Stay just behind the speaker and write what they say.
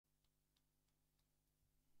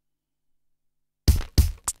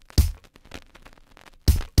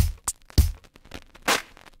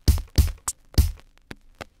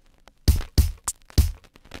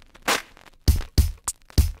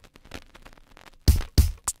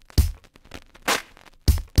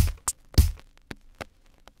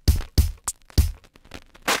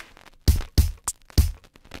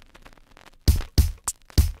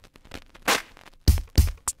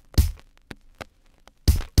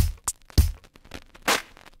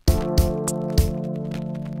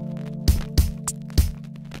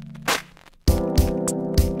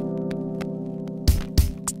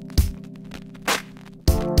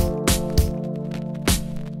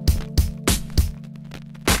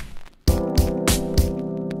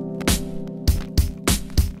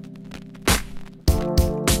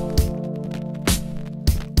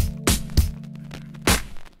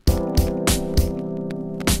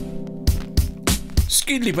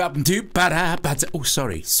Skiddly bop and doop bada. Oh,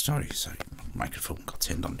 sorry. Microphone got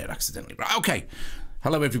turned on there accidentally. Right, okay.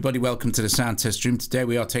 Hello, everybody. Welcome to the sound test room. Today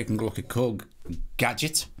we are taking a look at Korg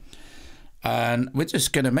Gadget, and we're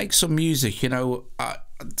just gonna make some music. You know,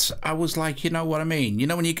 I was like, you know what I mean. You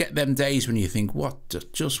know, when you get them days when you think, what to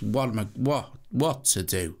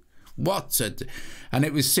do, and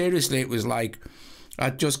it was seriously, it was like, I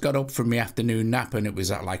just got up from my afternoon nap and it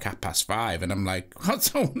was at like 5:30, and I'm like, I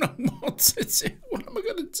don't know what to do. What am I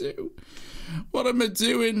gonna do? What am I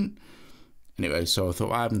doing? Anyway, so I thought,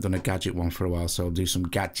 well, I haven't done a gadget one for a while, so I'll do some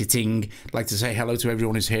gadgeting. I'd like to say hello to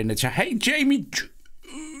everyone who's here in the chat. Hey, Jamie.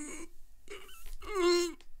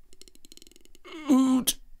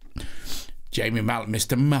 Jamie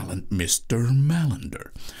Mr.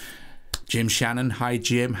 Mallender. Jim Shannon. Hi,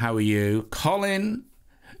 Jim. How are you? Colin.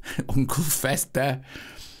 Uncle Fester.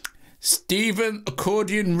 Stephen,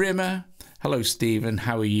 accordion rimmer. Hello, Stephen.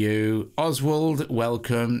 How are you? Oswald,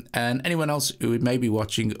 welcome. And anyone else who may be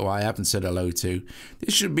watching or I haven't said hello to,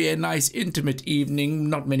 this should be a nice, intimate evening.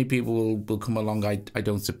 Not many people will come along, I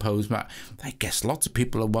don't suppose, but I guess lots of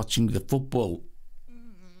people are watching the football.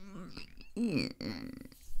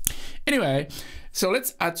 Anyway, so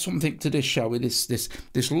let's add something to this, shall we?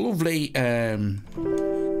 This lovely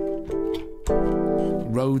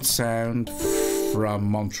road sound from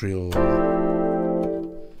Montreal,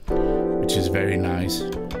 which is very nice.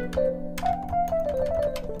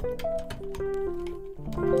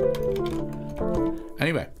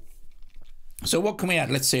 Anyway, so what can we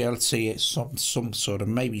add? Let's see some sort of,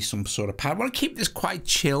 maybe some sort of pad. I want to keep this quite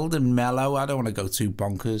chilled and mellow. I don't want to go too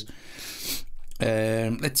bonkers.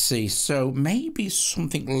 Let's see, so maybe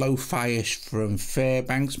something lo-fi-ish from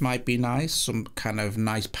Fairbanks might be nice, some kind of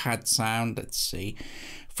nice pad sound. Let's see,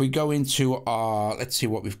 if we go into our, let's see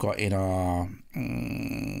what we've got in our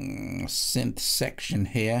synth section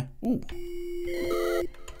here. Ooh.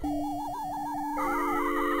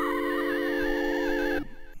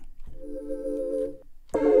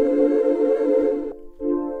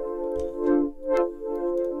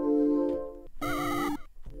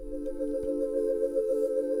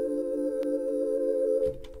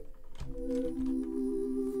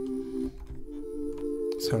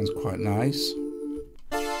 Sounds quite nice.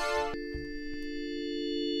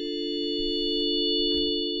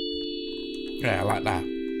 Yeah, I like that.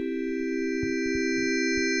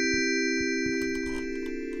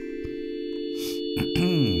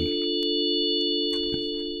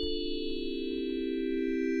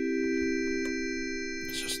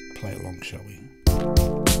 Let's just play along, shall we?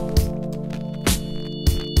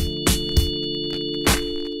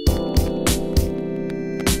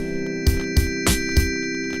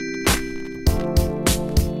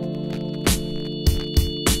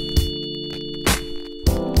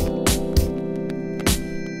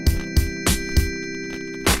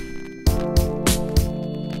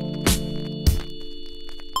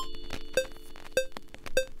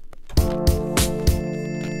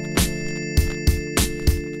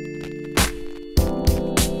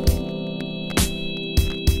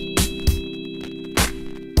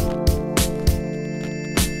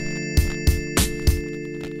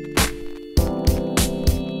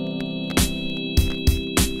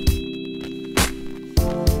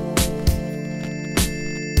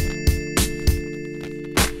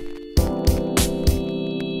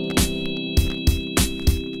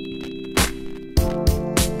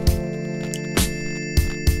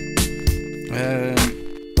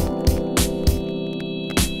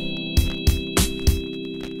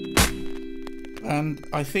 And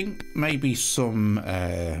I think maybe some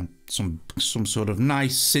sort of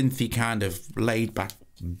nice synthy kind of laid back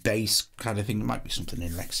bass kind of thing. There might be something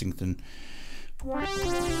in Lexington.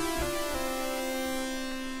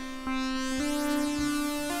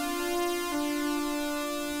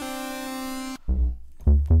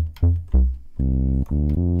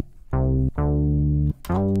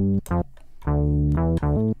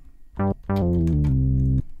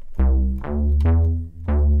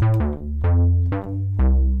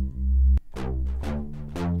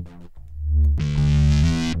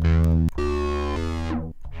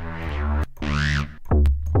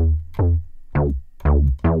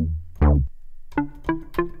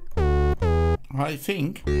 I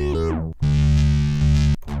think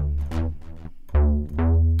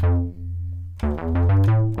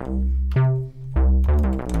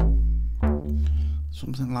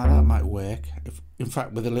something like that might work. In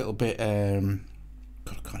fact, with a little bit God,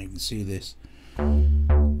 I can't even see this.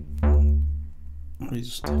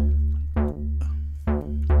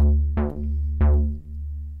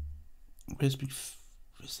 Where's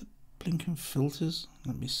the blinking filters?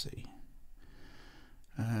 Let me see.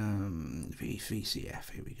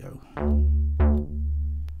 VCF, here we go.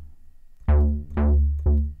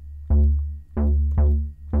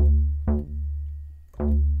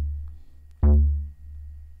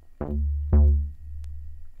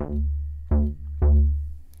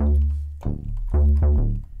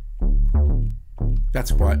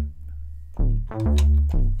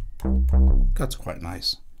 That's quite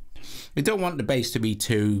nice. We don't want the bass to be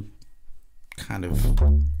too kind of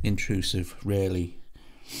intrusive, really,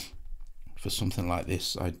 for something like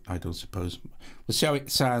this. I don't suppose. We'll see how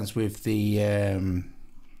it sounds with the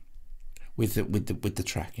with the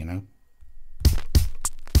track, you know.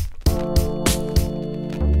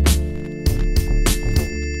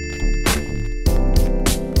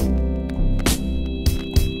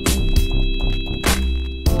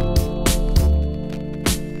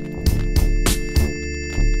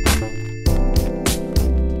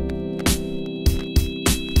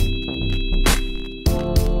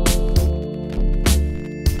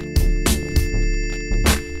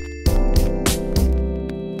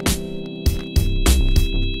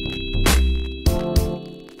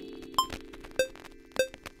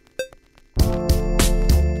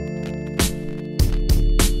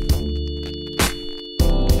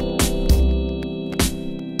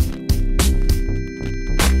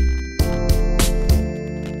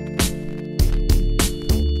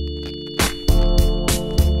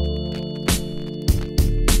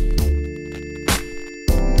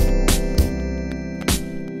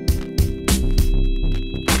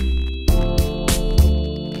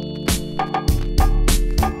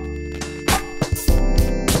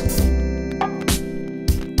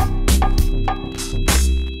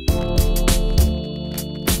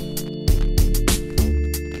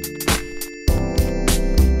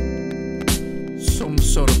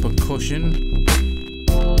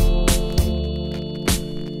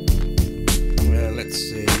 Let's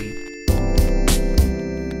see.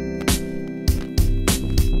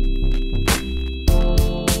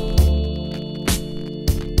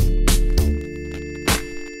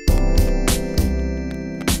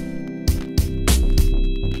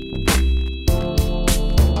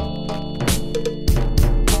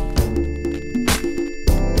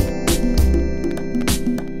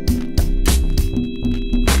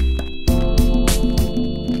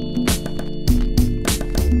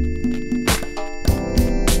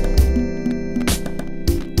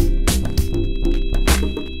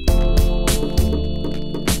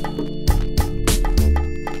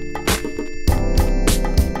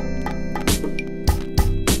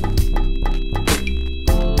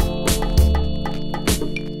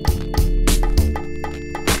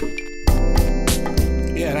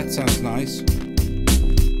 Sounds nice.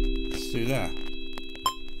 Let's do that.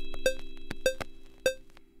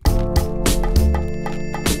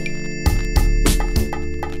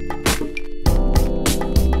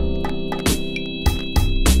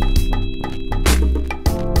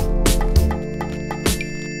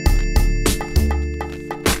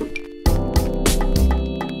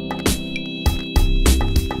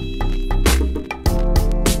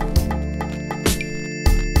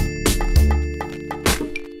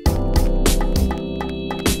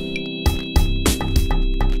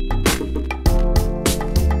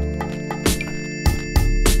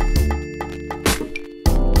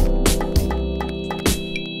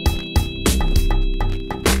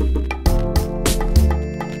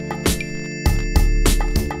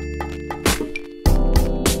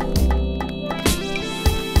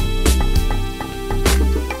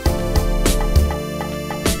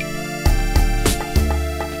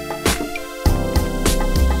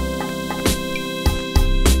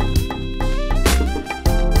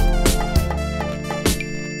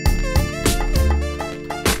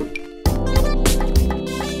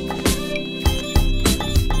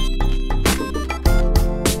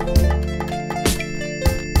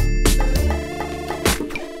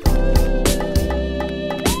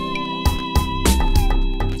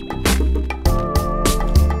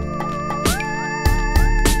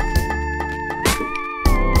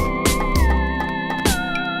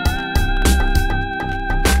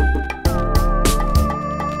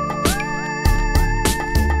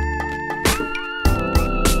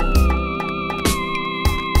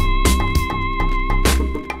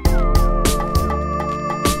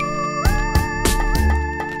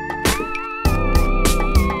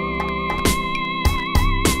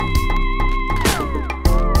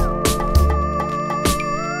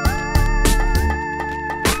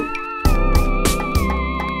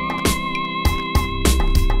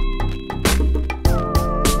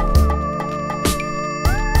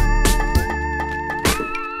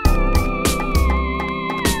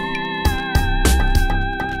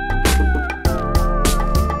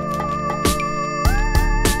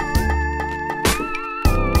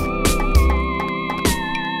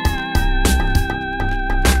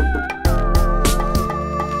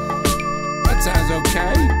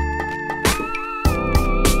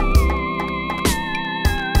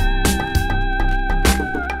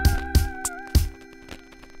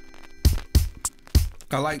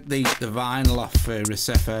 like the vinyl off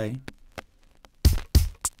Recife.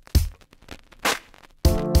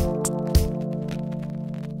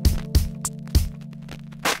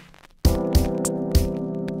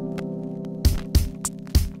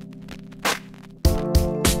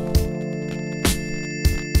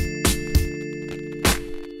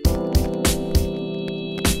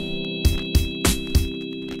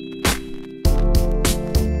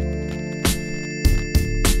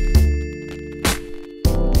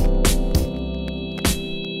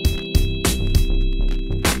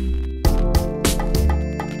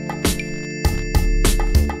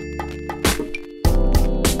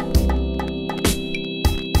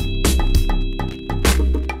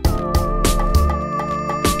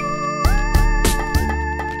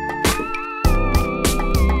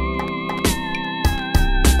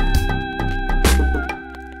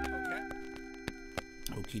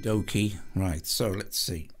 Dokie. Right, so let's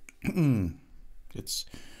see. Let's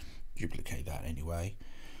duplicate that anyway.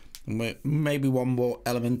 Maybe one more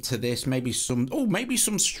element to this, maybe some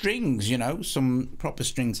strings, you know, some proper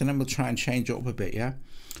strings, and then we'll try and change it up a bit. Yeah,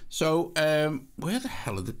 so where the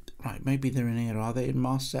hell are the, right, maybe they're in here, are they in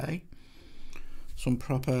Marseille? Some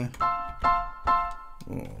proper,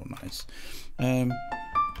 oh nice,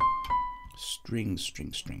 strings.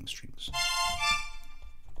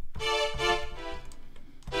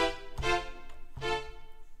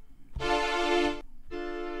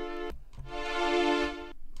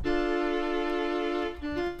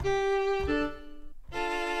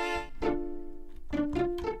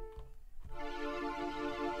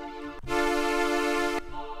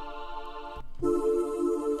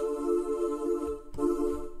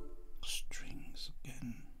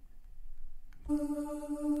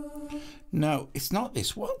 No, it's not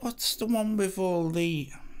this. What's the one with all the...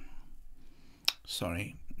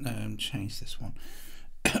 Sorry, change this one.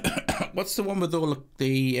 What's the one with all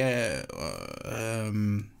the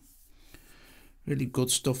really good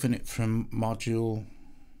stuff in it from Module?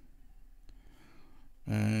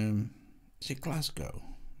 Is it Glasgow?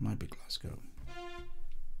 Might be Glasgow.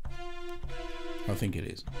 I think it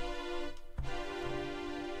is.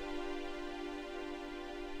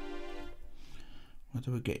 How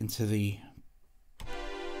do we get into the...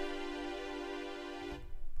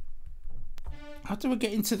 How do we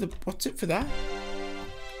get into the... What's it for that?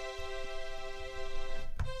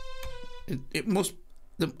 It must...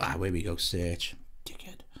 Ah, where we go, search.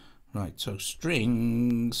 Dickhead. Right, so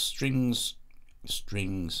strings.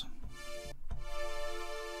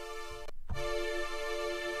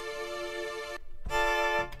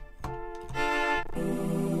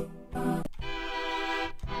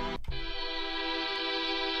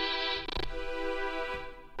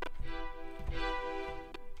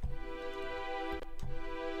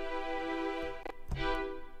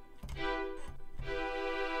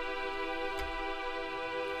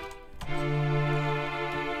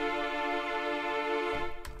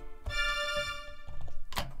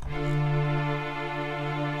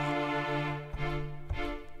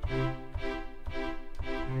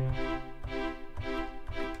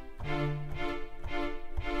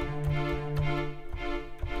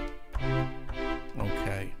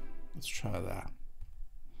 Let's try that.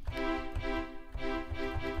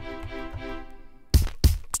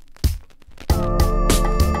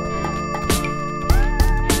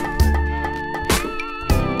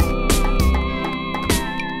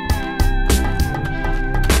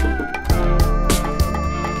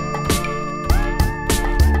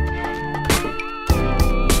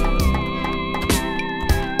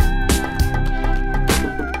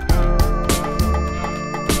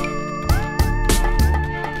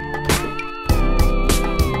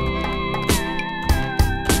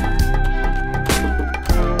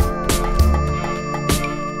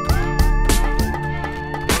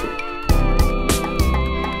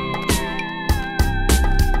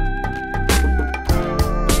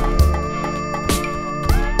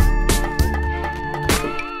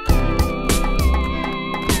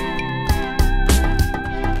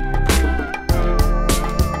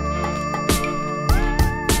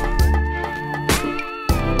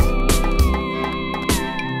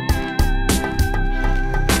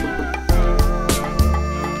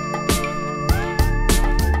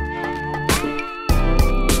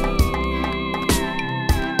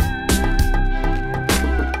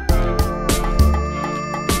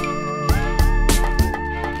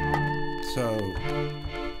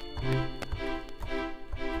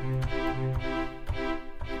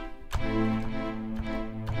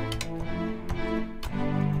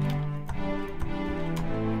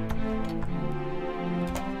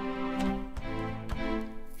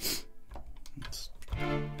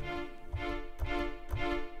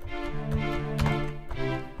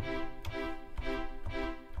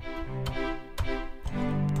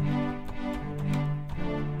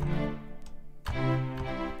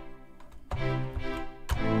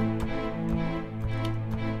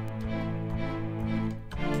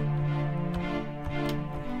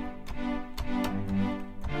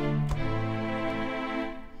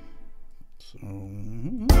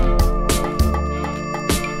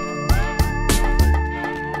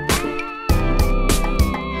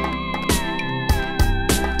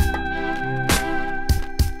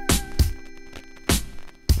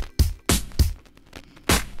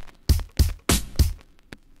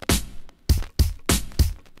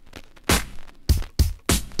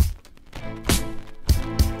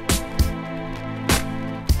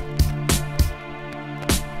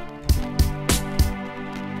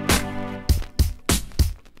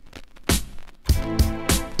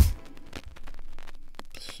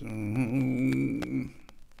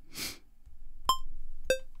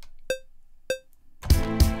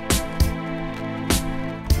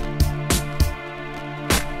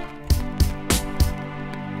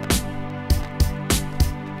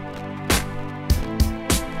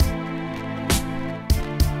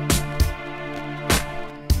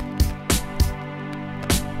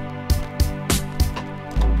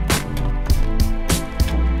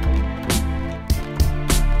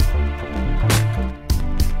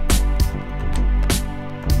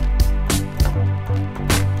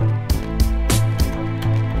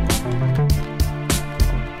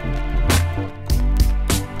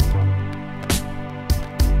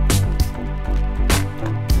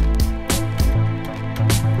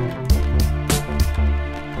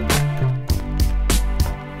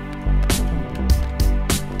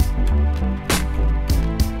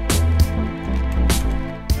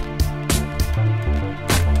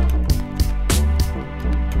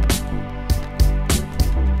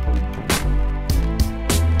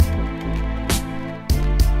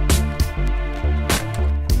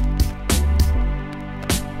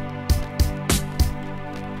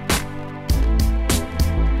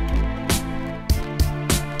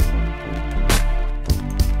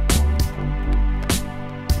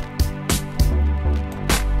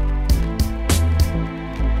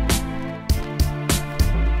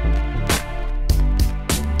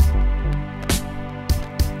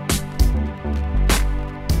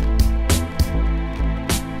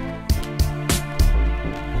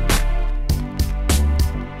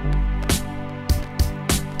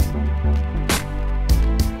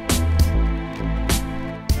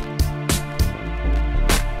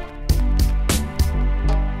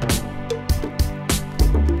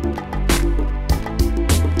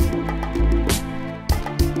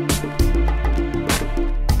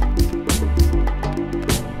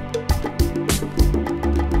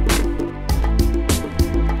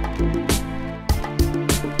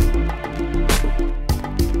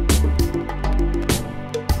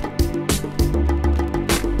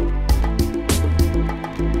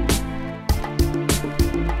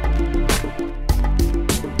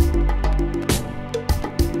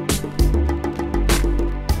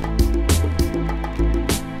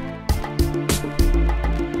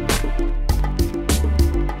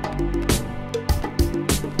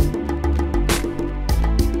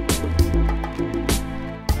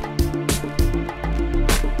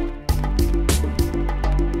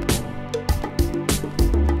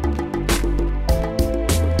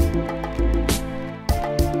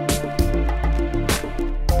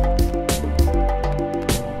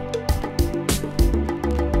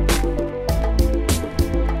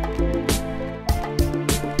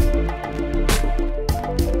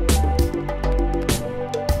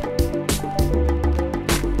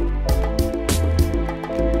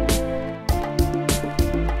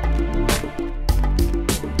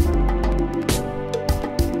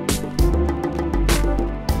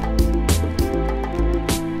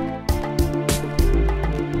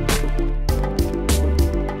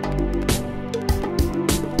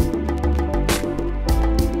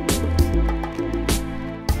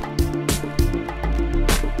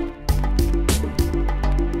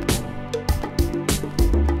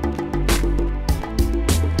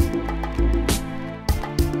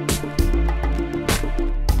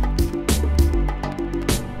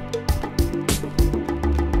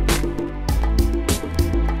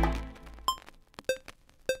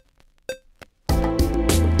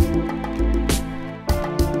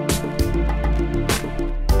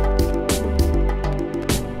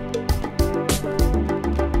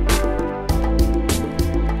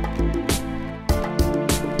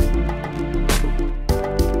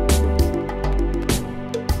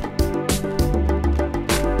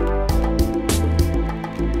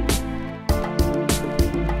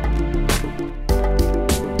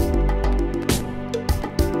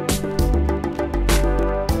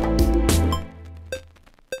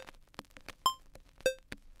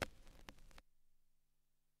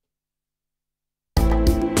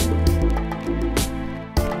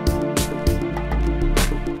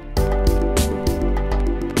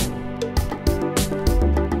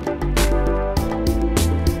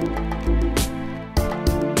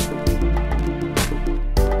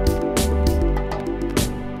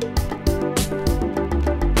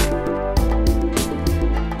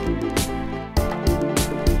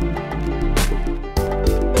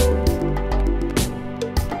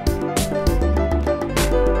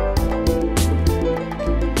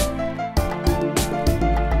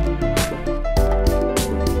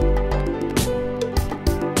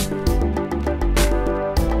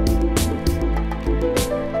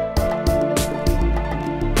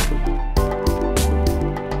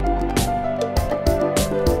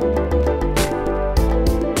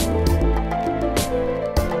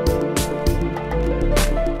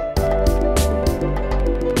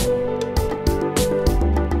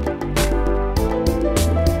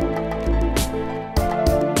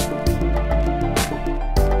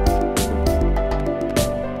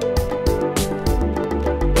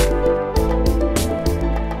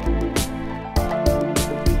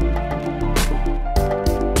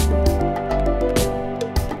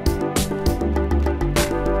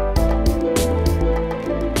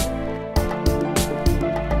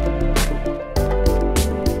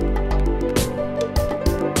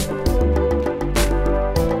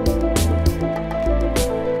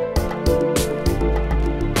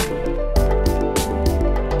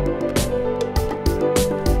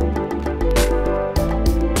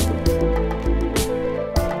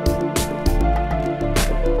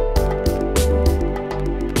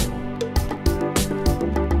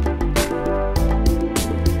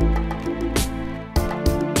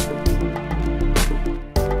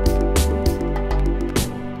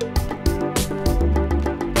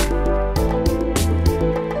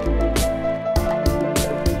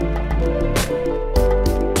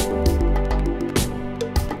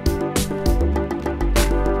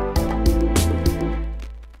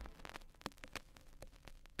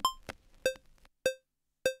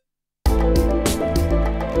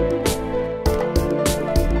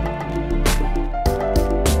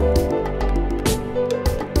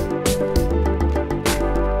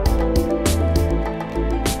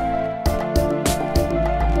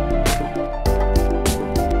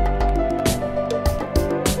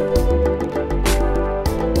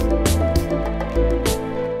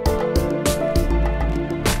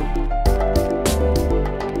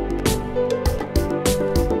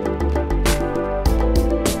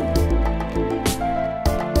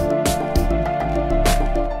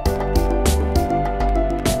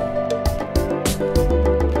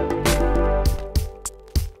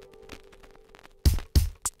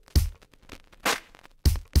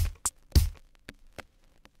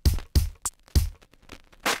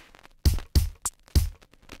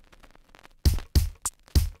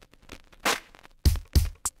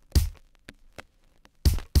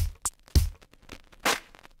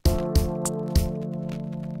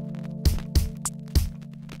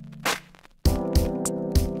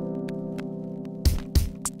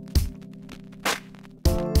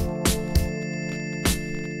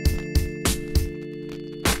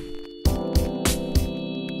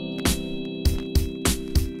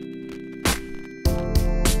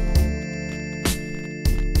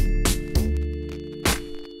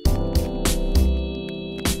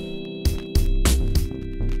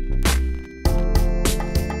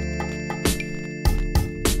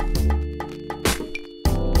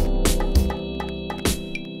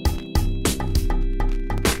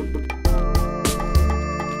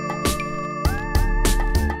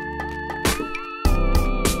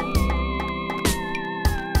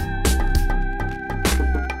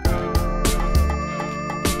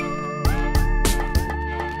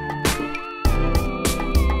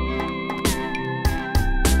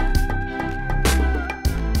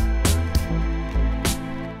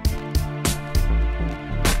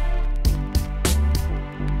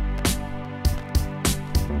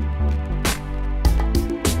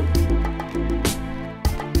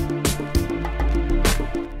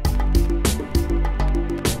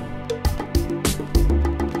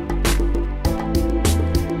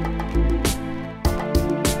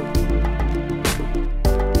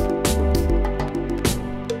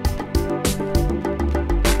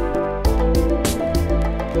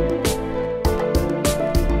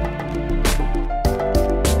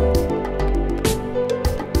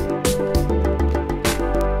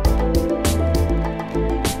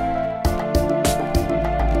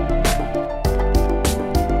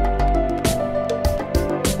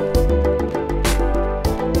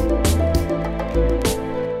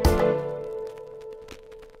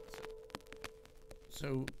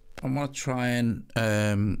 want to try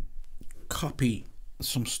and copy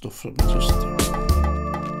some stuff from just.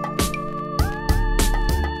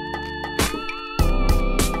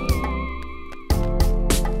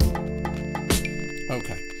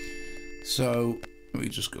 Okay, so we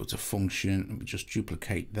just go to function and we just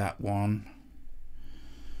duplicate that one,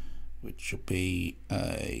 which should be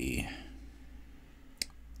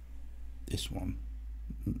this one.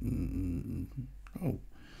 Oh,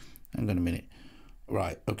 hang on a minute.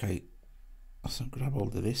 Right, okay, so grab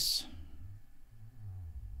hold of this,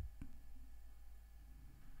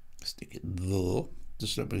 stick it there,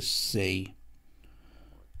 just let me see.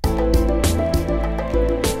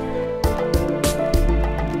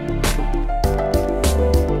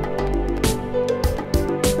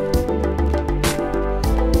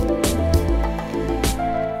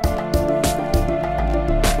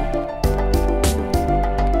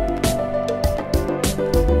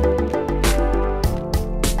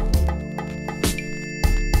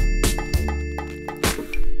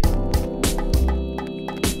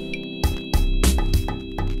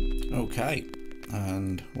 Okay,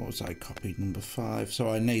 and what was I copied? Number 5. So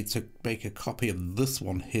I need to make a copy of this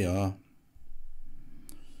one here.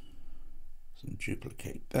 So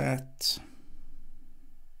duplicate that,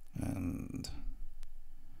 and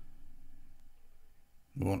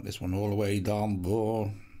we want this one all the way down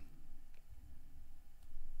there.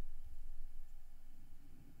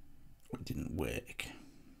 It didn't work.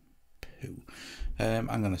 Pooh. Hang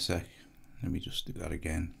on a sec. Let me just do that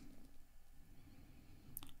again.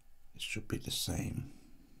 Should be the same.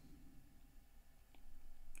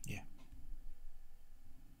 Yeah.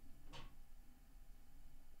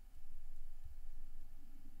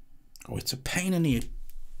 Oh, it's a pain in the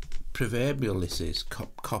proverbial, this is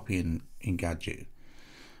copying in Gadget.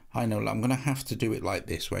 I know, I'm gonna have to do it like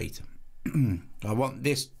this. Wait. I want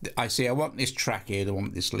this, I want this track here, I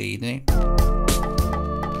want this lead in it.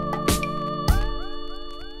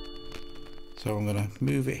 So I'm gonna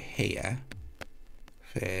move it here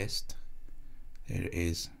first, there it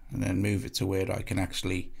is, and then move it to where I can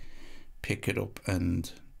actually pick it up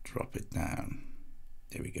and drop it down.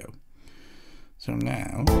 There we go. So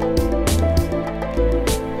now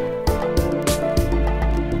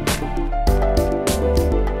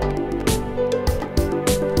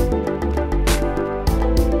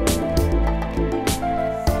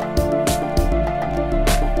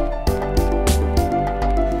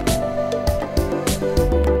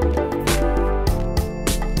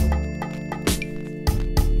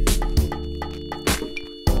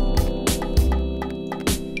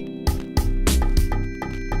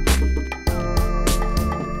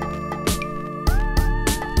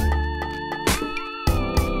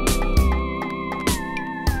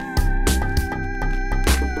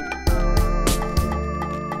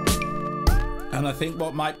I think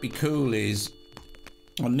what might be cool is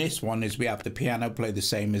on this one is we have the piano play the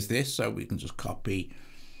same as this, so we can just copy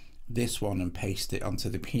this one and paste it onto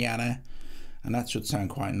the piano, and that should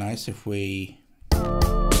sound quite nice if we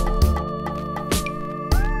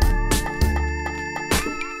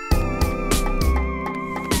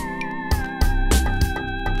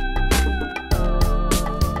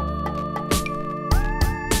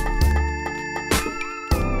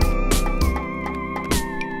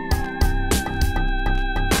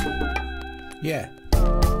yeah.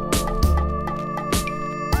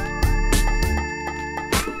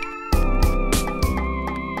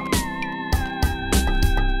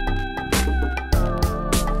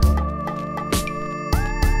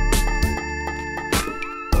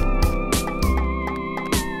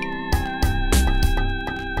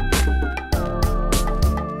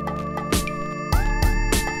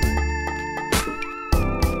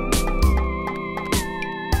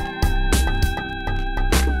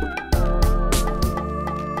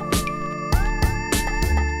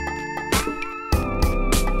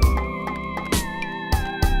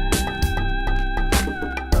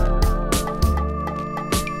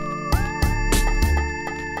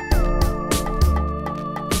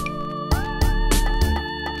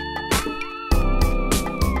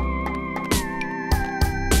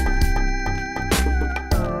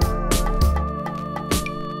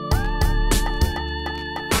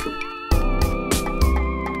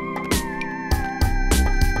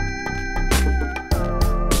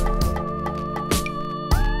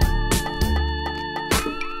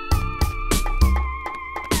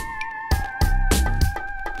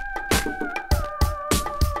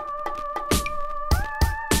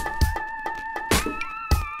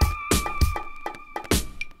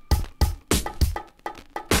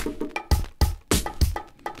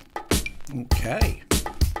 Okay.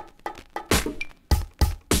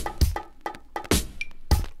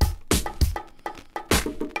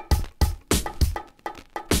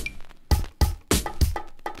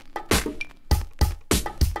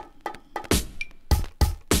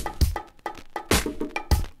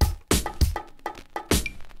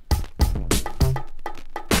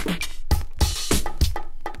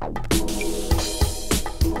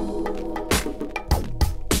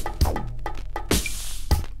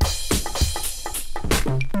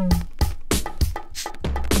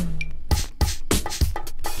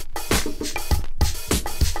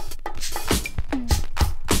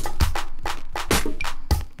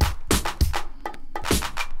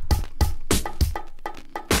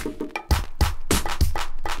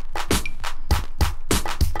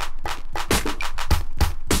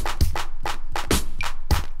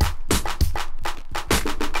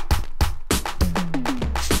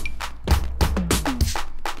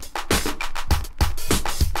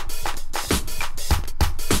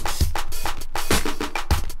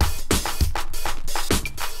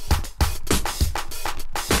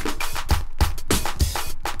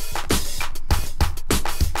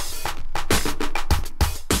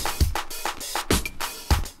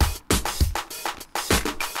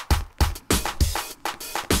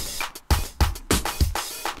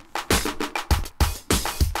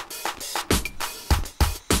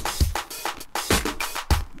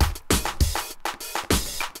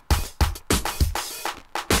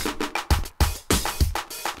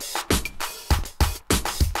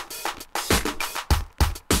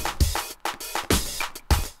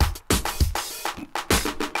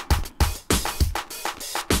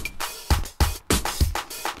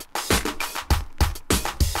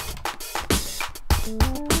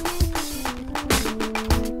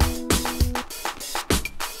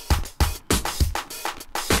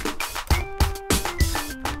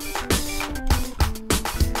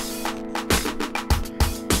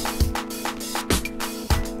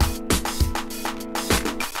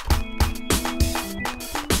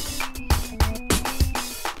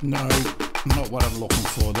 Not what I'm looking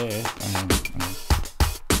for there.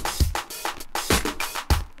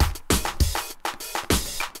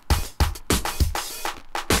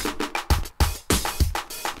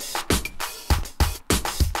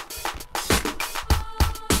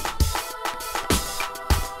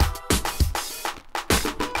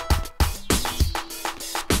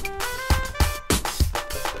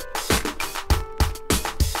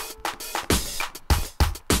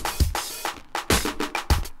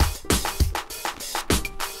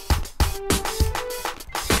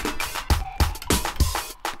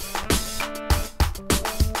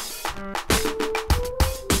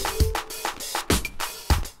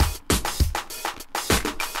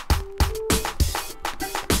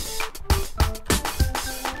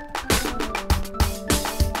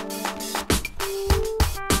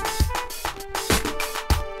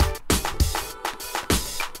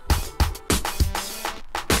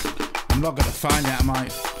 I'm not going to find that, am I?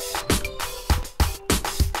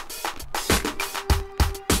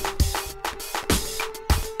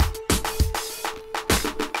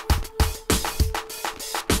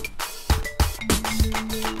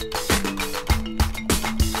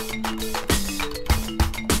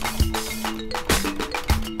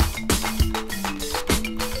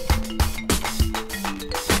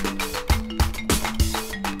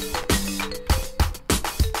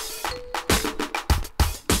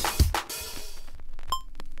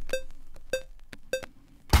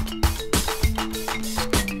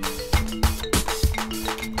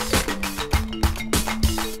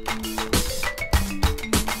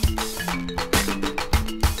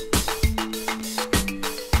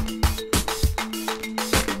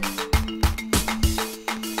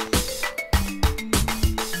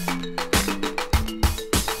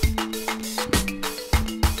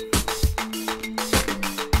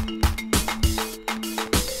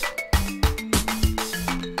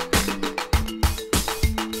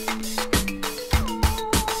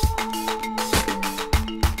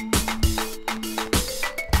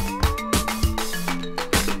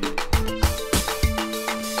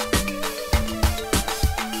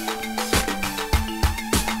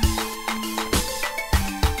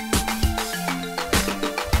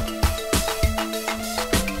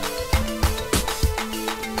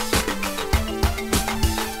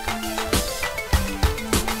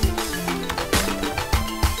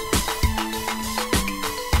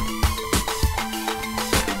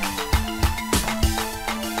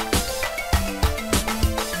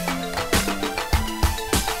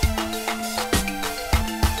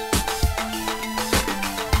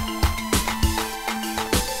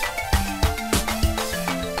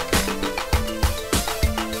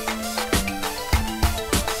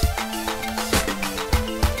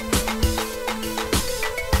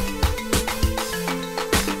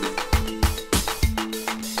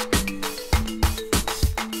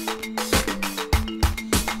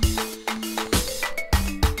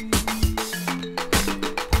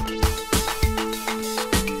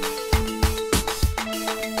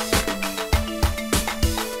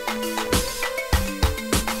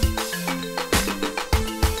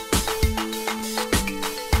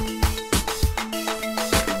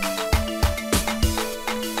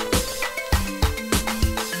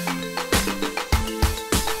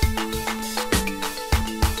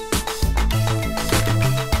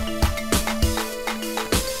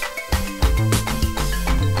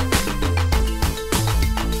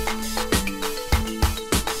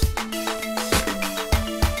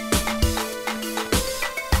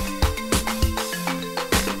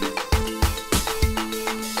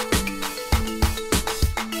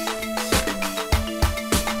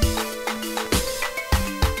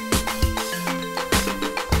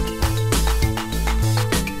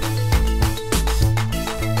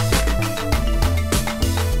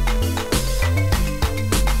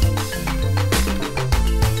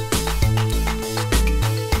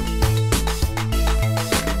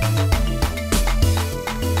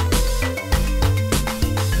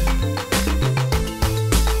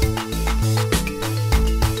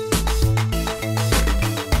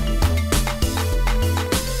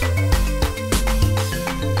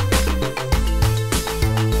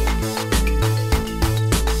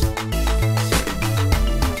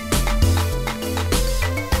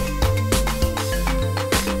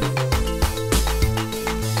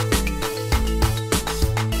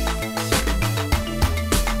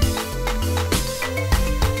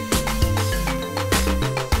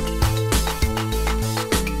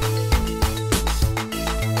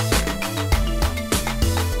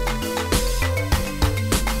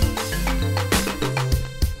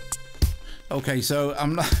 Okay, so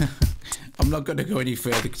I'm not going to go any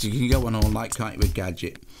further because you can go on all night, can't you, with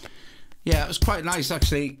Gadget. Yeah, it was quite nice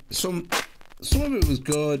actually. Some of it was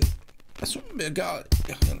good. Some of it got,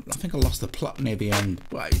 I think I lost the plot near the end,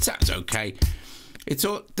 but it sounds okay. It's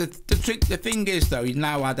all the thing is though,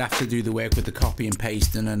 now I'd have to do the work with the copy and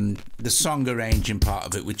pasting and the song arranging part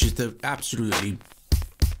of it, which is the absolutely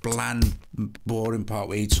bland, boring part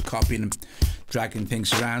where you're just copying and dragging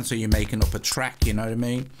things around, so you're making up a track. You know what I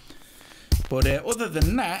mean? But other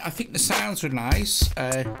than that, I think the sounds were nice.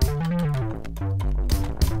 I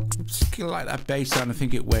like that bass line. I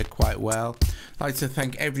think it worked quite well. I'd like to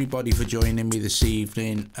thank everybody for joining me this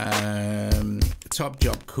evening. Top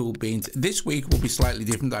job, cool beans. This week will be slightly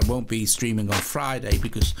different. I won't be streaming on Friday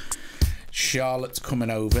because Charlotte's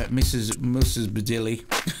coming over, Mrs. Badilli,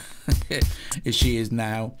 as she is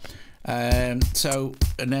now. So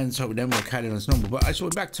then we'll carry on this number. But I shall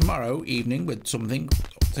be back tomorrow evening with something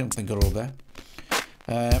or other.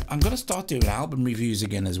 I'm going to start doing album reviews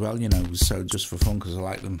again as well, you know, so just for fun, because I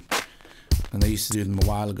like them. And I used to do them a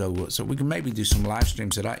while ago, so we can maybe do some live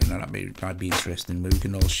streams of that, you know, that might be interesting. We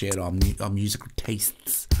can all share our musical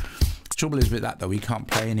tastes. The trouble is with that, though, we can't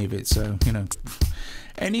play any of it, so, you know.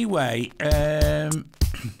 Anyway,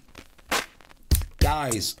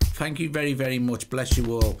 guys, thank you very, very much. Bless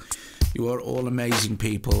you all. You are all amazing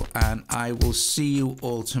people, and I will see you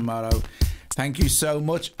all tomorrow. Thank you so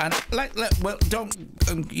much. And well, don't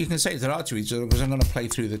you can say that to each other, because I'm going to play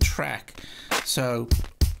through the track. So,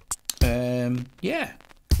 yeah,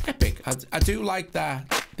 epic. I do like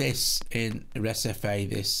that. This in RSFA.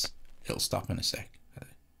 This, it'll stop in a sec.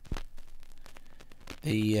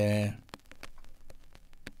 The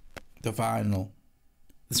vinyl.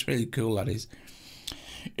 It's really cool. That is.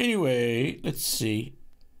 Anyway, let's see.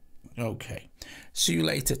 Okay. See you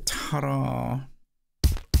later. Ta-ra.